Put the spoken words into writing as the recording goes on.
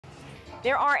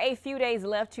There are a few days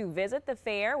left to visit the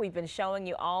fair. We've been showing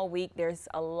you all week. There's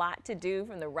a lot to do,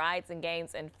 from the rides and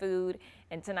games and food.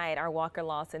 And tonight, our Walker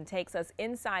Lawson takes us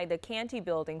inside the Canty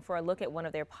building for a look at one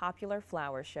of their popular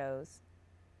flower shows.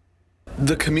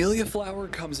 The camellia flower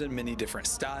comes in many different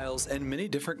styles and many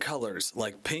different colors,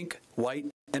 like pink, white,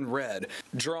 and red,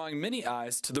 drawing many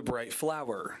eyes to the bright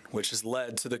flower, which has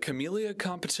led to the camellia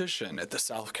competition at the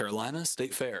South Carolina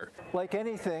State Fair. Like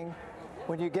anything,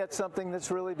 when you get something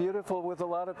that's really beautiful with a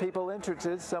lot of people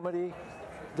interested, somebody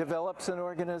develops an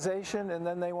organization and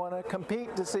then they want to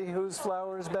compete to see whose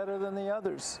flower is better than the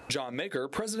others. John Maker,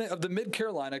 president of the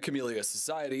Mid-Carolina Camellia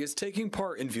Society, is taking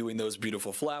part in viewing those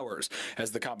beautiful flowers,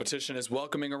 as the competition is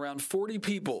welcoming around 40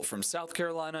 people from South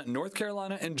Carolina, North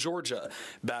Carolina, and Georgia,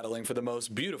 battling for the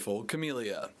most beautiful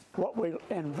camellia. What we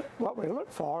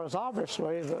look for is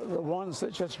obviously the ones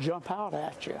that just jump out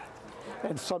at you.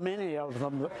 And so many of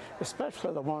them,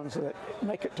 especially the ones that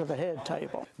make it to the head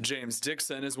table. James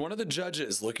Dixon is one of the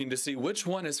judges, looking to see which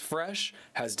one is fresh,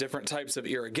 has different types of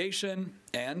irrigation,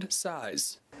 and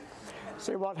size.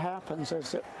 See, what happens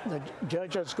is that the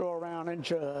judges go around and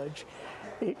judge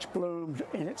each bloom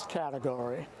in its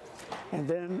category, and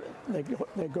then they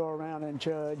go around and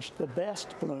judge the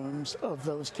best blooms of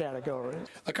those categories.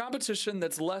 A competition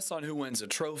that's less on who wins a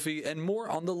trophy and more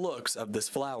on the looks of this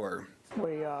flower.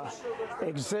 We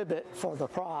exhibit for the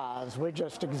prize. We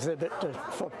just exhibit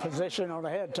for position on the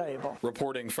head table.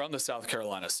 Reporting from the South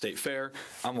Carolina State Fair,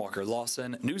 I'm Walker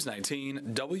Lawson, News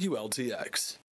 19 WLTX.